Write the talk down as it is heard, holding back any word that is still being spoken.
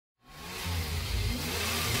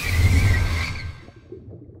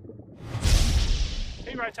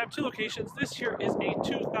Ride Time, 2 locations. This here is a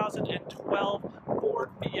 2012 Ford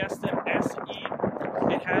Fiesta SE.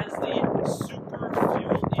 It has the super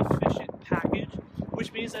fuel efficient package,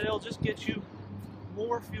 which means that it'll just get you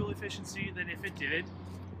more fuel efficiency than if it didn't.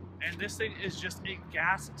 And this thing is just a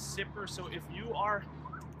gas sipper, so if you are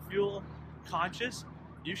fuel conscious,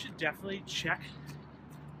 you should definitely check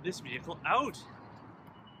this vehicle out.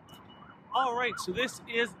 Alright, so this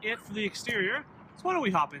is it for the exterior. So why don't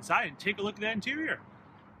we hop inside and take a look at the interior.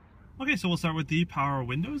 Okay, so we'll start with the power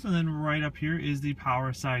windows, and then right up here is the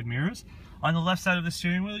power side mirrors. On the left side of the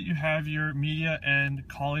steering wheel, you have your media and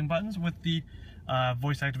calling buttons with the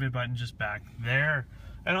voice activated button just back there.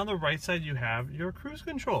 And on the right side, you have your cruise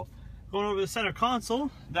control. Going over the center console,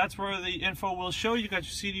 that's where the info will show. You got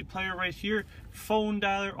your CD player right here, phone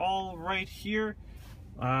dialer all right here.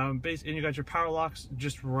 And you got your power locks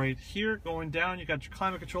just right here. Going down, you got your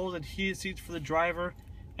climate controls and heated seats for the driver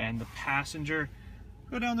and the passenger.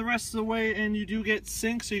 Go down the rest of the way and you do get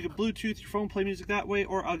sync, so you can Bluetooth your phone, play music that way,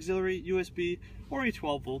 or auxiliary USB, or a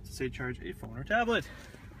 12 volt to say charge a phone or tablet.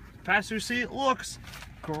 Passenger seat looks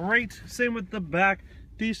great. Same with the back.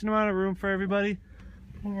 Decent amount of room for everybody.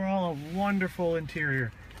 Overall, a wonderful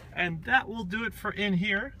interior. And that will do it for in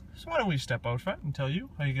here. So why don't we step out front and tell you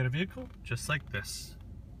how you get a vehicle just like this.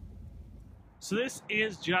 So this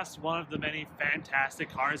is just one of the many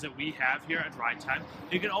fantastic cars that we have here at Ride Time.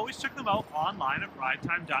 You can always check them out online at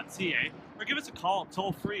ridetime.ca or give us a call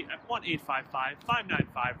toll free at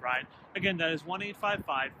 1-855-595-RIDE. Again, that is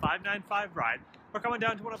 1-855-595-RIDE. Or coming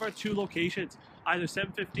down to one of our 2 locations, either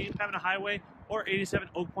 715 Pembina Highway or 87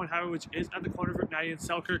 Oak Point Highway, which is at the corner of Route 90 in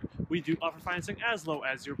Selkirk. We do offer financing as low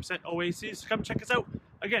as 0% OAC, so come check us out.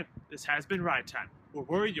 Again, this has been Ride Time, where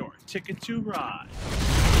we're your ticket to ride.